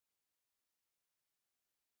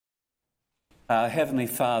Heavenly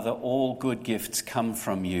Father, all good gifts come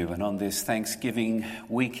from you, and on this Thanksgiving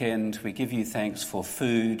weekend we give you thanks for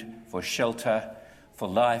food, for shelter, for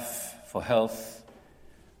life, for health,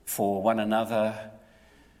 for one another.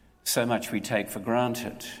 So much we take for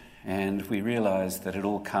granted, and we realise that it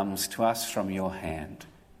all comes to us from your hand.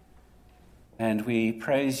 And we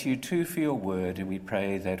praise you too for your word, and we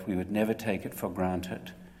pray that we would never take it for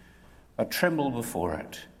granted, but tremble before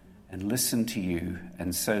it and listen to you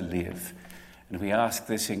and so live. And we ask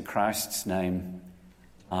this in Christ's name.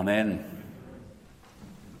 Amen.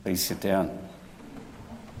 Please sit down.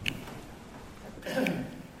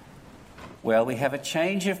 Well, we have a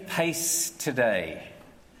change of pace today.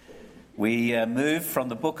 We move from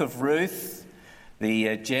the book of Ruth,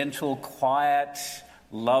 the gentle, quiet,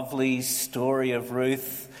 lovely story of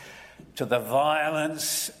Ruth, to the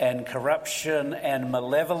violence and corruption and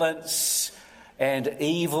malevolence and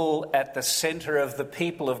evil at the centre of the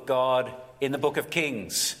people of God in the book of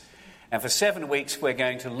Kings. And for 7 weeks we're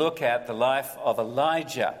going to look at the life of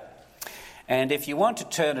Elijah. And if you want to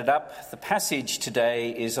turn it up, the passage today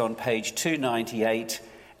is on page 298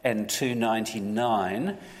 and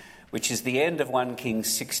 299, which is the end of 1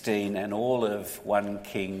 Kings 16 and all of 1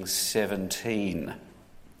 Kings 17.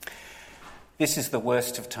 This is the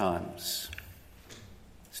worst of times.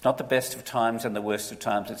 It's not the best of times and the worst of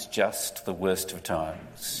times, it's just the worst of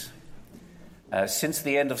times. Since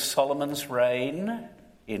the end of Solomon's reign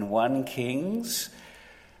in 1 Kings,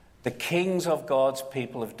 the kings of God's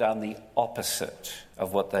people have done the opposite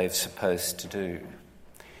of what they're supposed to do.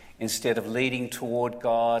 Instead of leading toward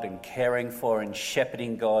God and caring for and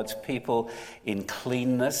shepherding God's people in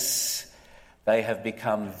cleanness, they have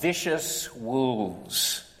become vicious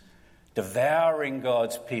wolves, devouring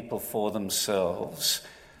God's people for themselves.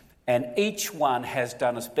 And each one has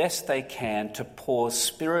done as best they can to pour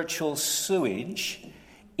spiritual sewage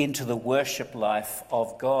into the worship life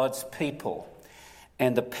of God's people.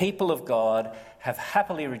 And the people of God have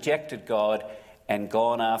happily rejected God and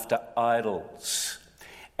gone after idols.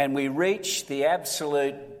 And we reach the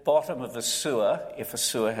absolute bottom of a sewer, if a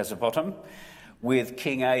sewer has a bottom, with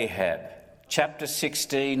King Ahab. Chapter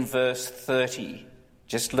 16, verse 30.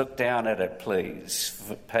 Just look down at it, please,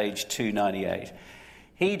 page 298.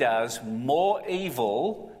 He does more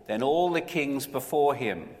evil than all the kings before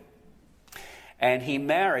him. And he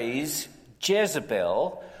marries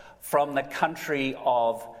Jezebel from the country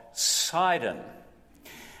of Sidon.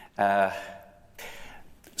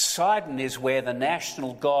 Sidon is where the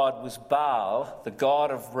national god was Baal, the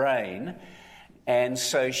god of rain. And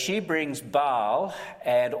so she brings Baal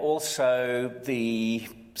and also the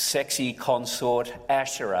sexy consort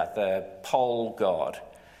Asherah, the pole god.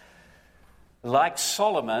 Like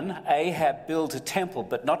Solomon, Ahab builds a temple,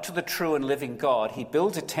 but not to the true and living God. He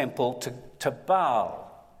builds a temple to Baal.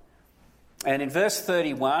 And in verse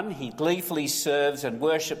 31, he gleefully serves and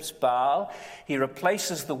worships Baal. He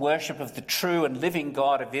replaces the worship of the true and living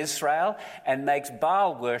God of Israel and makes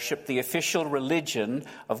Baal worship the official religion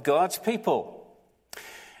of God's people.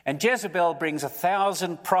 And Jezebel brings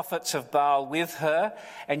 1,000 prophets of Baal with her,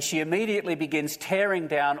 and she immediately begins tearing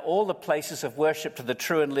down all the places of worship to the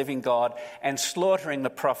true and living God and slaughtering the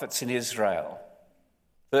prophets in Israel.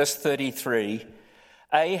 Verse 33,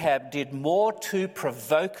 Ahab did more to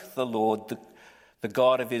provoke the Lord, the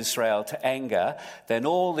God of Israel, to anger than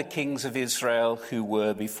all the kings of Israel who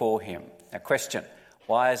were before him. Now, question,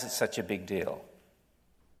 why is it such a big deal?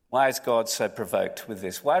 Why is God so provoked with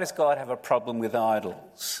this? Why does God have a problem with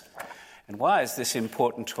idols? And why is this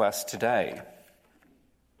important to us today?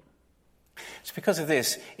 It's because of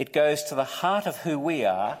this. It goes to the heart of who we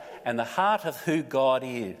are and the heart of who God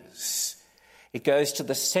is. It goes to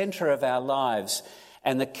the centre of our lives.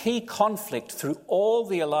 And the key conflict through all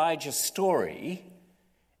the Elijah story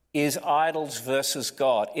is idols versus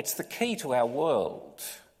God. It's the key to our world.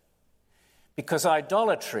 Because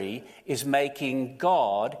idolatry is making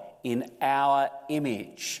God in our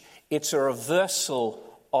image. It's a reversal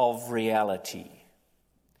of reality.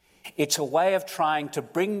 It's a way of trying to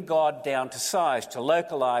bring God down to size, to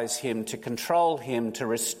localize him, to control him, to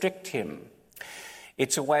restrict him.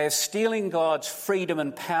 It's a way of stealing God's freedom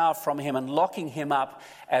and power from him and locking him up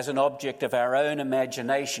as an object of our own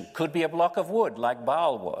imagination. Could be a block of wood like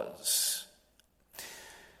Baal was.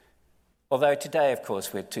 Although today, of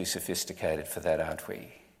course, we're too sophisticated for that, aren't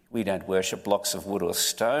we? We don't worship blocks of wood or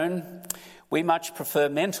stone. We much prefer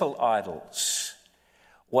mental idols,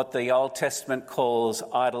 what the Old Testament calls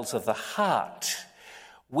idols of the heart.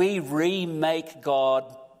 We remake God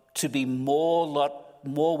to be more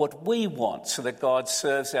what we want, so that God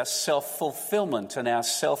serves our self-fulfillment and our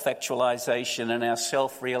self-actualization and our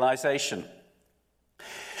self-realization.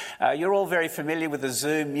 You're all very familiar with the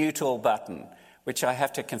Zoom mute all button, which I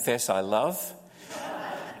have to confess I love.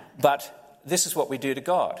 But this is what we do to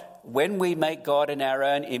God. When we make God in our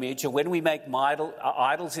own image, or when we make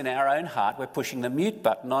idols in our own heart, we're pushing the mute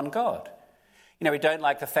button on God. You know, we don't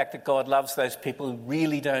like the fact that God loves those people who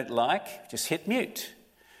really don't like, just hit mute.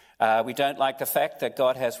 We don't like the fact that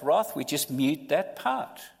God has wrath, we just mute that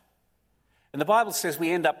part. And the Bible says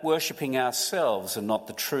we end up worshipping ourselves and not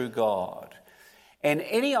the true God. And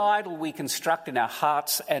any idol we construct in our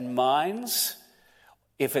hearts and minds,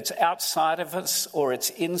 if it's outside of us or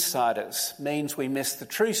it's inside us, means we miss the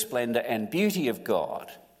true splendour and beauty of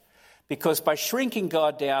God. Because by shrinking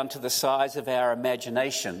God down to the size of our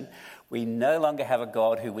imagination, we no longer have a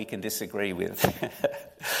God who we can disagree with.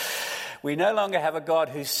 We no longer have a God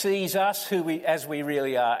who sees us as we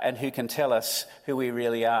really are and who can tell us who we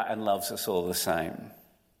really are and loves us all the same.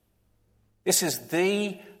 This is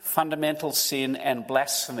the fundamental sin and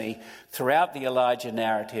blasphemy throughout the Elijah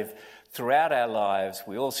narrative, throughout our lives.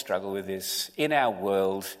 We all struggle with this in our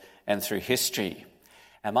world and through history.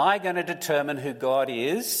 Am I going to determine who God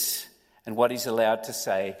is and what he's allowed to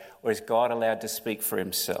say, or is God allowed to speak for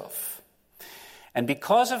himself? And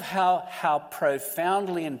because of how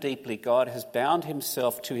profoundly and deeply God has bound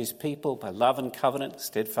himself to his people by love and covenant,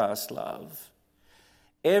 steadfast love,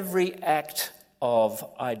 every act of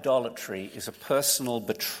idolatry is a personal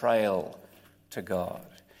betrayal to God.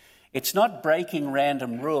 It's not breaking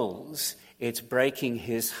random rules, it's breaking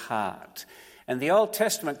his heart. And the Old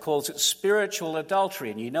Testament calls it spiritual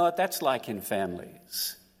adultery, and you know what that's like in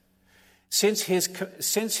families. Since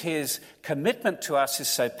his commitment to us is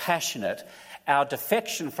so passionate, our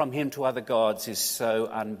defection from him to other gods is so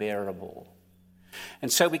unbearable.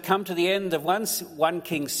 And so we come to the end of 1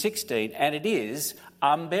 Kings 16, and it is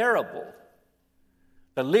unbearable.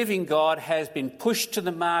 The living God has been pushed to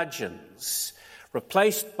the margins,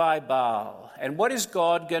 replaced by Baal. And what is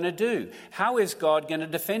God going to do? How is God going to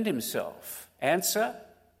defend himself? Answer: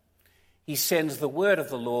 he sends the word of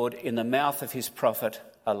the Lord in the mouth of his prophet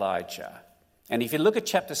Elijah. And if you look at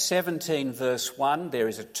chapter 17, verse 1, there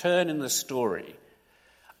is a turn in the story.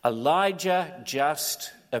 Elijah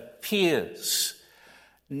just appears.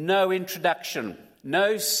 No introduction,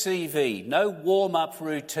 no CV, no warm-up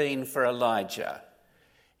routine for Elijah.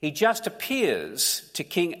 He just appears to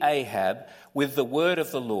King Ahab with the word of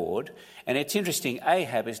the Lord. And it's interesting,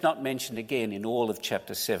 Ahab is not mentioned again in all of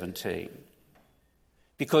chapter 17.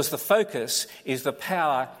 Because the focus is the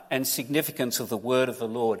power and significance of the word of the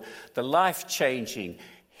Lord, the life-changing,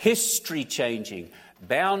 history-changing,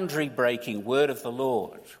 boundary-breaking word of the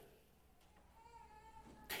Lord.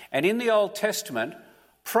 And in the Old Testament,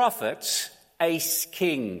 prophets ace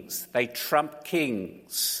kings. They trump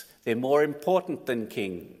kings. They're more important than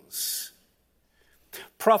kings.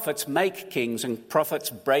 Prophets make kings and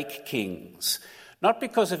prophets break kings, not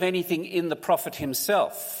because of anything in the prophet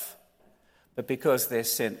himself, but because they're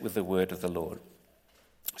sent with the word of the Lord.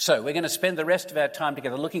 So we're going to spend the rest of our time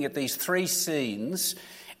together looking at these three scenes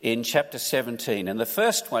in chapter 17. And the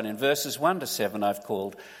first one, in verses 1 to 7, I've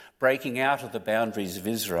called Breaking Out of the Boundaries of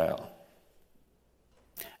Israel.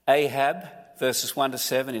 Ahab, verses 1 to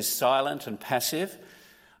 7, is silent and passive.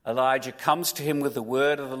 Elijah comes to him with the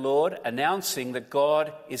word of the Lord, announcing that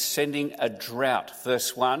God is sending a drought.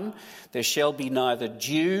 Verse 1, there shall be neither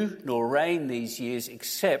dew nor rain these years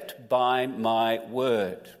except by my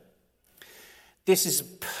word. This is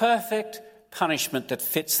perfect punishment that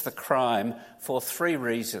fits the crime for three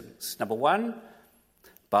reasons. Number one,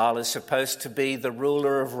 Baal is supposed to be the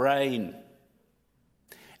ruler of rain.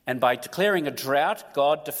 And by declaring a drought,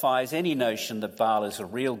 God defies any notion that Baal is a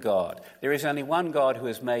real God. There is only one God who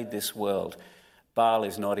has made this world. Baal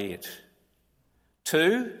is not it.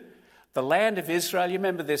 Two, the land of Israel, you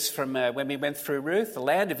remember this from when we went through Ruth? The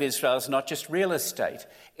land of Israel is not just real estate,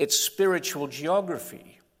 it's spiritual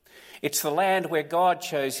geography. It's the land where God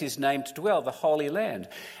chose his name to dwell, the Holy Land.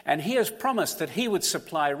 And he has promised that he would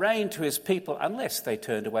supply rain to his people unless they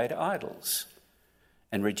turned away to idols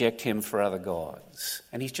and reject him for other gods.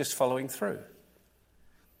 And he's just following through.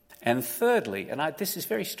 And thirdly, and this is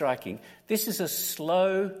very striking, this is a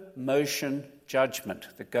slow motion judgment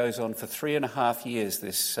that goes on for 3.5 years,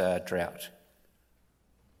 this drought.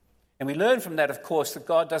 And we learn from that, of course, that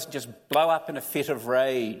God doesn't just blow up in a fit of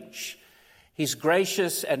rage. He's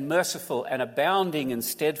gracious and merciful and abounding in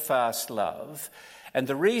steadfast love. And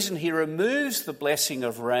the reason he removes the blessing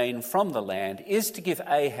of rain from the land is to give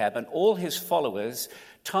Ahab and all his followers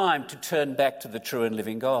time to turn back to the true and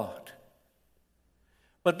living God.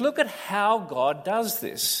 But look at how God does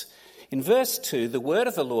this. In verse 2, the word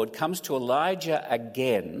of the Lord comes to Elijah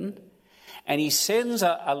again, and he sends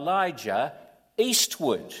Elijah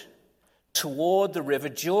eastward. toward the River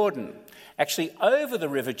Jordan. Actually, over the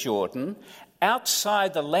River Jordan,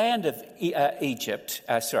 outside the land of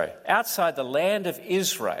outside the land of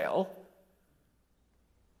Israel,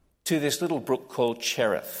 to this little brook called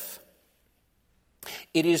Cherith.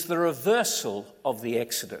 It is the reversal of the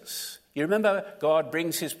Exodus. You remember God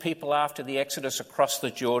brings his people after the Exodus across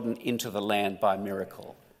the Jordan into the land by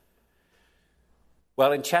miracle.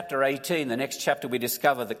 Well, in chapter 18, the next chapter, we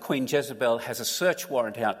discover that Queen Jezebel has a search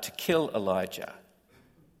warrant out to kill Elijah.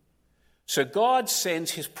 So God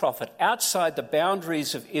sends his prophet outside the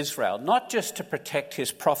boundaries of Israel, not just to protect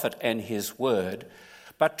his prophet and his word,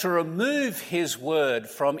 but to remove his word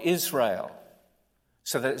from Israel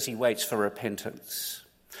so that as he waits for repentance.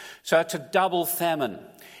 So it's a double famine.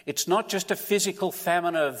 It's not just a physical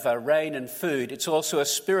famine of rain and food, it's also a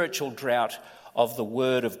spiritual drought of the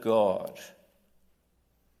word of God.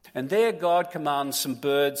 And there God commands some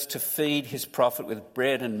birds to feed his prophet with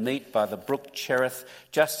bread and meat by the brook Cherith,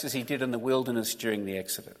 just as he did in the wilderness during the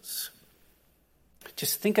Exodus.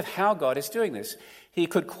 Just think of how God is doing this. He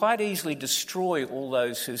could quite easily destroy all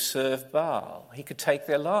those who serve Baal. He could take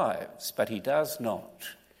their lives, but he does not.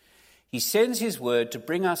 He sends his word to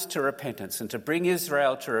bring us to repentance and to bring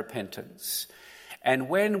Israel to repentance. And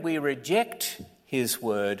when we reject his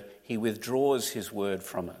word, he withdraws his word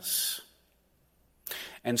from us.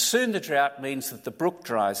 And soon the drought means that the brook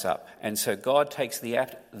dries up. And so God takes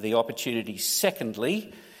the opportunity,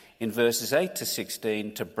 secondly, in verses 8 to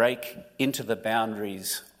 16, to break into the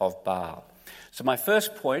boundaries of Baal. So my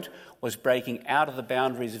first point was breaking out of the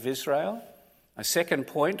boundaries of Israel. My second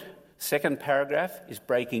point, second paragraph, is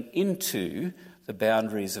breaking into the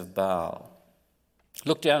boundaries of Baal.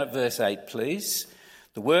 Look down at verse 8, please.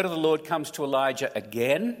 The word of the Lord comes to Elijah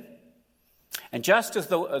again. And just as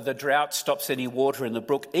the drought stops any water in the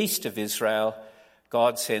brook east of Israel,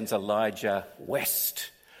 God sends Elijah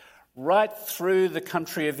west, right through the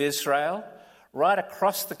country of Israel, right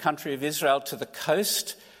across the country of Israel to the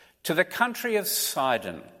coast, to the country of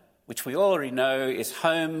Sidon, which we already know is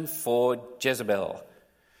home for Jezebel,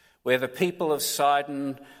 where the people of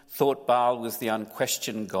Sidon thought Baal was the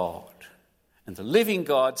unquestioned God. And the living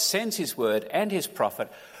God sends his word and his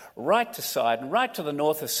prophet right to Sidon, right to the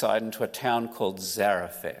north of Sidon, to a town called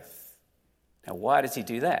Zarephath. Now, why does he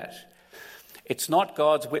do that? It's not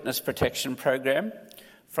God's witness protection program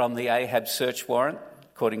from the Ahab search warrant,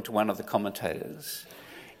 according to one of the commentators.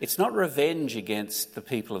 It's not revenge against the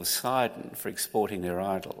people of Sidon for exporting their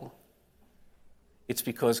idol. It's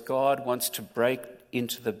because God wants to break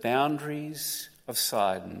into the boundaries of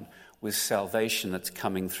Sidon with salvation that's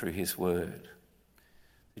coming through his word.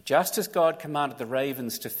 Just as God commanded the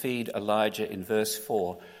ravens to feed Elijah in verse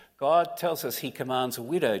 4, God tells us he commands a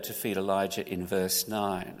widow to feed Elijah in verse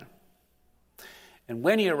 9. And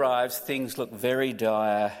when he arrives, things look very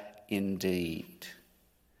dire indeed.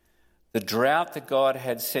 The drought that God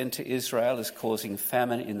had sent to Israel is causing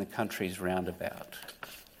famine in the countries round about.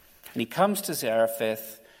 And he comes to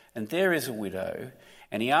Zarephath, and there is a widow,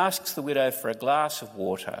 and he asks the widow for a glass of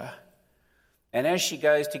water. And as she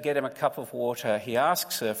goes to get him a cup of water, he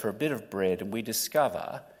asks her for a bit of bread, and we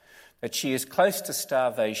discover that she is close to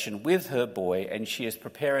starvation with her boy, and she is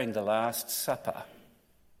preparing the Last Supper.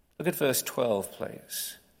 Look at verse 12,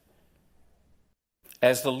 please.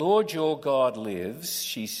 As the Lord your God lives,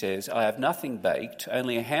 she says, I have nothing baked,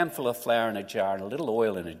 only a handful of flour in a jar and a little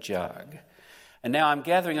oil in a jug. And now I'm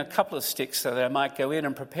gathering a couple of sticks so that I might go in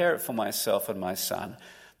and prepare it for myself and my son,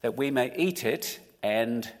 that we may eat it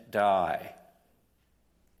and die.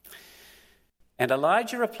 And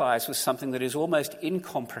Elijah replies with something that is almost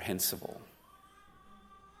incomprehensible.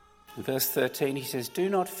 In verse 13, he says, do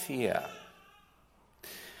not fear.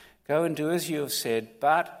 Go and do as you have said,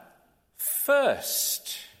 but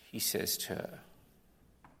first, he says to her,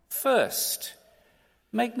 first,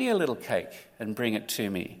 make me a little cake and bring it to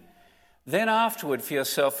me. Then afterward for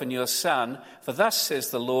yourself and your son, for thus says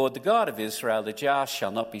the Lord, the God of Israel, the jar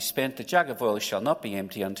shall not be spent, the jug of oil shall not be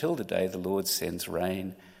empty until the day the Lord sends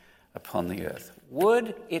rain upon the earth.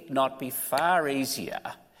 Would it not be far easier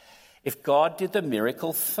if God did the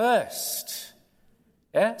miracle first?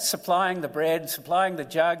 Yeah? Supplying the bread, supplying the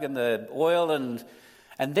jug and the oil, and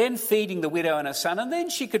then feeding the widow and her son, and then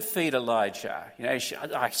she could feed Elijah. You know,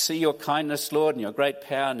 I see your kindness, Lord, and your great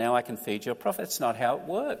power, now I can feed your prophet. That's not how it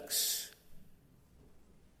works.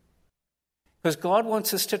 Because God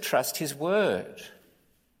wants us to trust his word.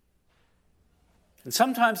 And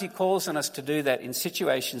sometimes he calls on us to do that in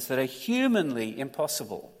situations that are humanly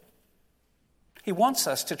impossible. He wants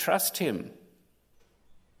us to trust him.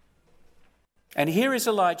 And here is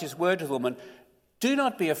Elijah's word to the woman, do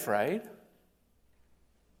not be afraid.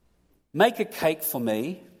 Make a cake for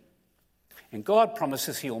me And God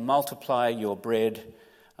promises he will multiply your bread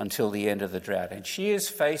until the end of the drought. And she is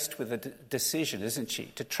faced with a decision, isn't she?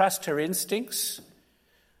 To trust her instincts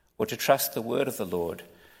or to trust the word of the Lord.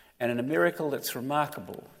 And in a miracle that's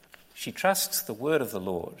remarkable, she trusts the word of the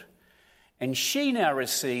Lord. And she now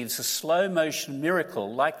receives a slow motion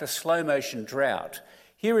miracle like the slow motion drought.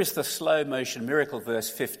 Here is the slow motion miracle, verse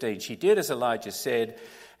 15. She did as Elijah said,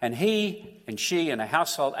 and he and she and a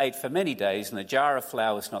household ate for many days, and the jar of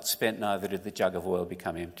flour was not spent, neither did the jug of oil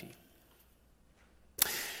become empty.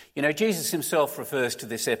 You know, Jesus himself refers to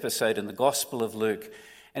this episode in the Gospel of Luke,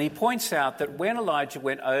 and he points out that when Elijah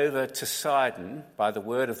went over to Sidon by the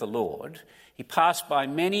word of the Lord, he passed by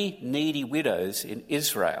many needy widows in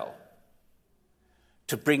Israel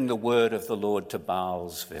to bring the word of the Lord to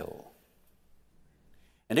Baalsville.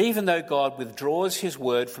 And even though God withdraws his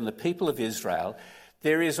word from the people of Israel,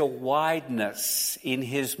 there is a wideness in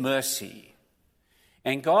his mercy.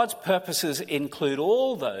 And God's purposes include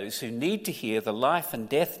all those who need to hear the life and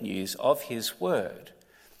death news of his word.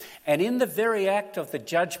 And in the very act of the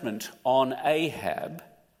judgment on Ahab,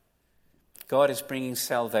 God is bringing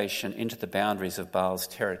salvation into the boundaries of Baal's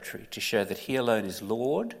territory to show that he alone is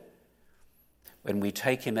Lord. When we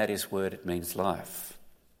take him at his word, it means life.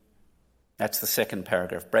 That's the second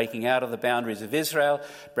paragraph, breaking out of the boundaries of Israel,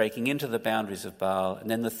 breaking into the boundaries of Baal. And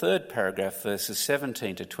then the third paragraph, verses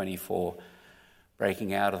 17 to 24,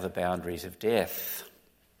 breaking out of the boundaries of death.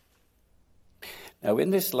 Now, in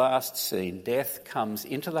this last scene, death comes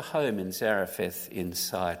into the home in Zarephath in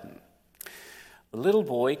Sidon. The little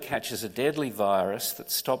boy catches a deadly virus that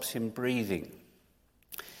stops him breathing.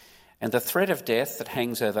 And the threat of death that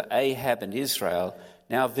hangs over Ahab and Israel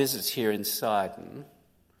now visits here in Sidon.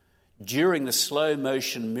 During the slow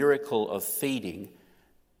motion miracle of feeding,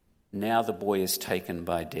 now the boy is taken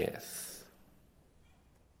by death.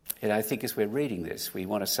 And I think as we're reading this, we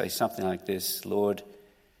want to say something like this: Lord,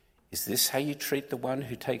 is this how you treat the one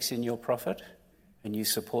who takes in your profit and you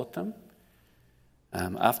support them?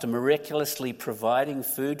 After miraculously providing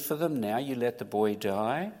food for them, now you let the boy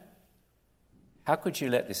die? How could you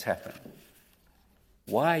let this happen?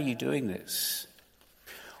 Why are you doing this?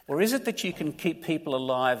 Or is it that you can keep people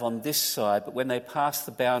alive on this side, but when they pass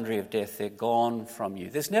the boundary of death, they're gone from you?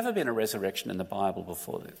 There's never been a resurrection in the Bible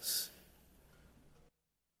before this.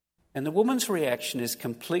 And the woman's reaction is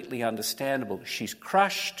completely understandable. She's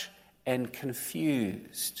crushed and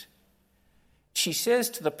confused. She says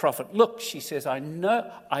to the prophet, look, she says, I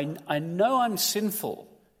know I'm sinful.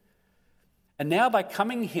 And now by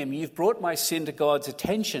coming him, you've brought my sin to God's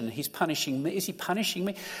attention. He's punishing me. Is he punishing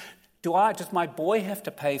me? Does my boy have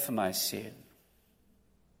to pay for my sin?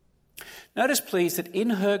 Notice, please, that in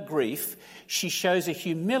her grief, she shows a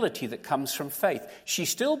humility that comes from faith. She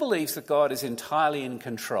still believes that God is entirely in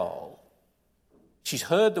control. She's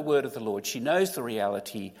heard the word of the Lord. She knows the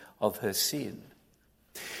reality of her sin.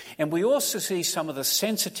 And we also see some of the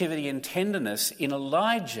sensitivity and tenderness in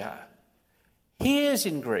Elijah. He is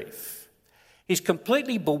in grief. He's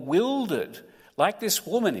completely bewildered, like this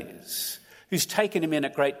woman is, who's taken him in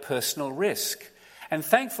at great personal risk. And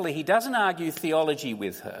thankfully, he doesn't argue theology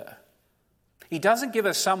with her. He doesn't give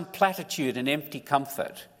her some platitude and empty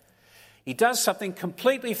comfort. He does something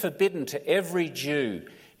completely forbidden to every Jew.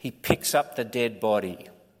 He picks up the dead body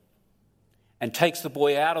and takes the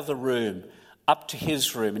boy out of the room, up to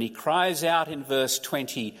his room, and he cries out in verse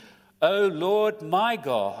 20, "O Lord, my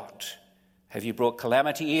God, have you brought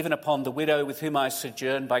calamity even upon the widow with whom I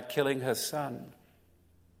sojourn by killing her son?"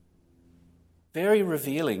 Very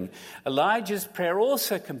revealing. Elijah's prayer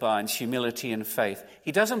also combines humility and faith.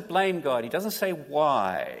 He doesn't blame God. He doesn't say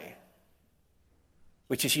why,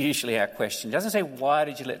 which is usually our question. He doesn't say, why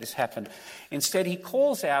did you let this happen? Instead, he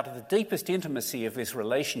calls out of the deepest intimacy of his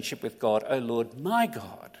relationship with God, "O Lord, my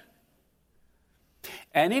God."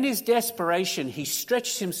 And in his desperation, he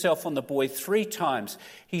stretches himself on the boy 3 times.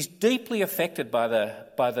 He's deeply affected by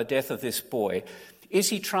the death of this boy. Is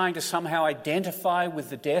he trying to somehow identify with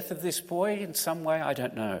the death of this boy in some way? I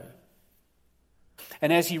don't know.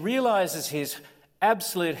 And as he realizes his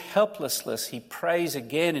absolute helplessness, he prays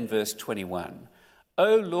again in verse 21,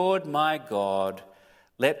 "O Lord my God,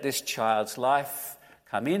 let this child's life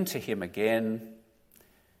come into him again."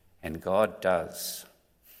 And God does.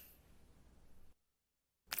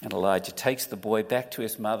 And Elijah takes the boy back to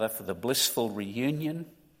his mother for the blissful reunion.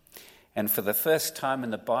 And for the first time in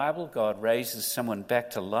the Bible, God raises someone back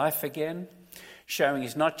to life again, showing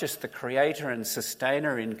he's not just the creator and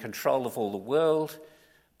sustainer in control of all the world,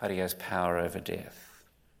 but he has power over death.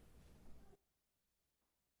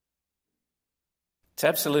 It's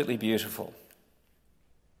absolutely beautiful.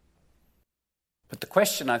 But the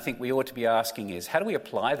question I think we ought to be asking is, how do we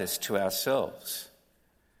apply this to ourselves?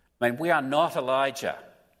 I mean, we are not Elijah.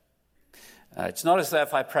 It's not as though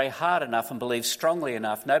if I pray hard enough and believe strongly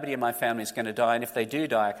enough, nobody in my family is going to die, and if they do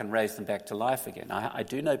die, I can raise them back to life again. I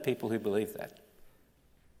do know people who believe that.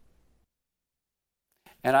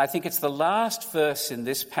 And I think it's the last verse in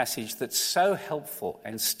this passage that's so helpful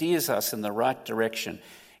and steers us in the right direction.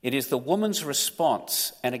 It is the woman's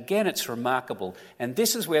response, and again it's remarkable, and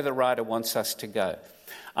this is where the writer wants us to go.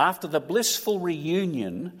 After the blissful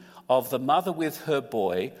reunion of the mother with her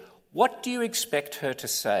boy, what do you expect her to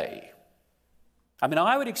say? I mean,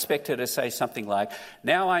 I would expect her to say something like,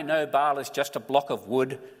 now I know Baal is just a block of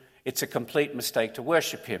wood, it's a complete mistake to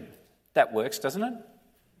worship him. That works, doesn't it?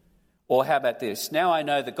 Or how about this? Now I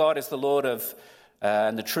know that God is the Lord of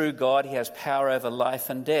and the true God. He has power over life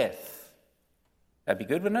and death. That'd be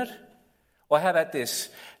good, wouldn't it? Or how about this?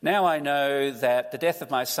 Now I know that the death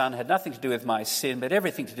of my son had nothing to do with my sin, but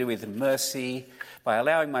everything to do with mercy. By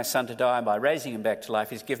allowing my son to die and by raising him back to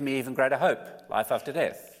life, he's given me even greater hope, life after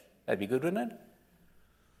death. That'd be good, wouldn't it?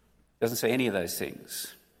 Doesn't say any of those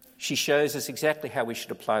things. She shows us exactly how we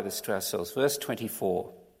should apply this to ourselves. Verse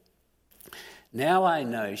 24. Now I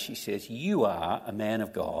know, she says, you are a man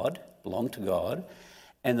of God, belong to God,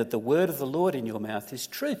 and that the word of the Lord in your mouth is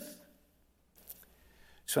truth.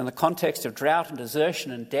 So in the context of drought and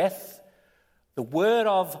desertion and death, the word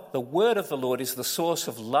of the Lord is the source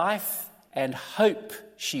of life and hope,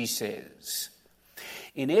 she says.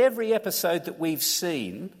 In every episode that we've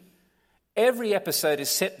seen, every episode is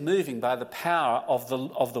set moving by the power of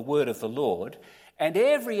the word of the Lord, and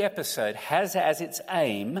every episode has as its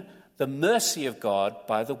aim the mercy of God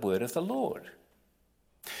by the word of the Lord.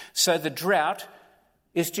 So the drought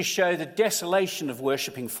is to show the desolation of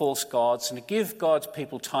worshipping false gods and to give God's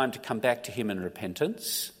people time to come back to him in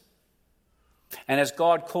repentance. And as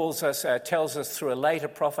God tells us through a later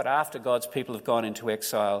prophet after God's people have gone into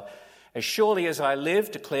exile, as surely as I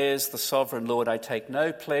live, declares the sovereign Lord, I take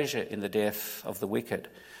no pleasure in the death of the wicked,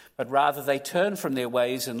 but rather they turn from their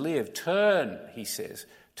ways and live. Turn, he says,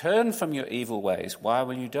 turn from your evil ways. Why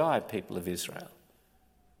will you die, people of Israel?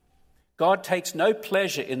 God takes no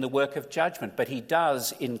pleasure in the work of judgment, but he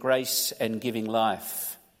does in grace and giving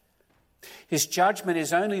life. His judgment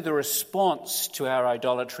is only the response to our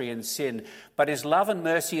idolatry and sin, but his love and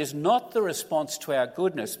mercy is not the response to our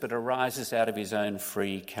goodness, but arises out of his own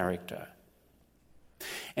free character.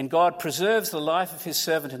 And God preserves the life of his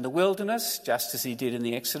servant in the wilderness, just as he did in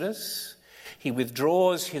the Exodus. He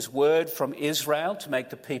withdraws his word from Israel to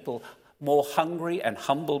make the people more hungry and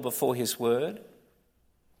humble before his word.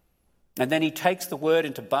 And then he takes the word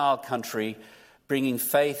into Baal country, bringing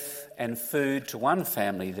faith and food to one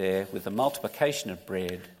family there with the multiplication of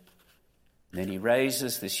bread. And then he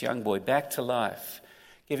raises this young boy back to life,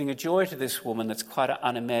 giving a joy to this woman that's quite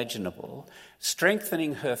unimaginable,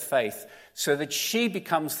 strengthening her faith so that she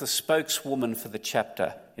becomes the spokeswoman for the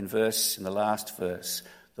chapter in the last verse.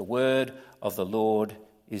 The word of the Lord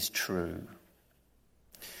is true.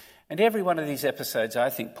 And every one of these episodes, I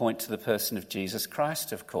think, point to the person of Jesus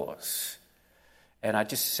Christ, of course. And I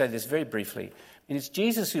just say this very briefly. And it's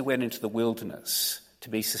Jesus who went into the wilderness to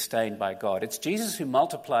be sustained by God. It's Jesus who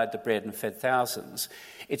multiplied the bread and fed thousands.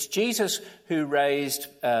 It's Jesus who raised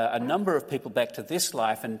a number of people back to this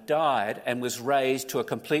life and died and was raised to a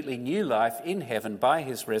completely new life in heaven by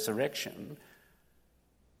his resurrection.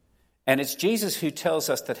 And it's Jesus who tells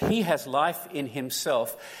us that he has life in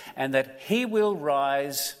himself and that he will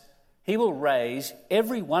raise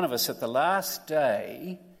every one of us at the last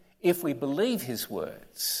day if we believe his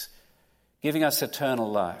words, giving us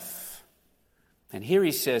eternal life. And here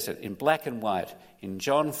he says it in black and white in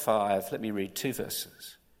John 5. Let me read 2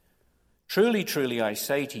 verses. Truly, truly, I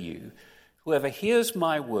say to you, whoever hears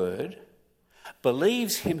my word,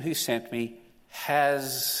 believes him who sent me,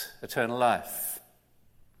 has eternal life.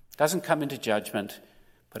 Doesn't come into judgment,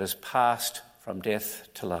 but has passed from death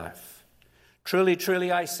to life. Truly,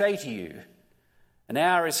 truly, I say to you, an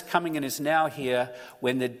hour is coming and is now here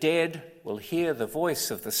when the dead will hear the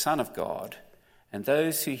voice of the Son of God, and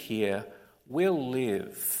those who hear will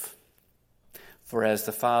live. For as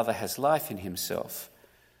the Father has life in himself,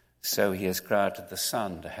 so he has granted the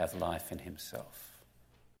Son to have life in himself.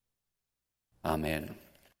 Amen.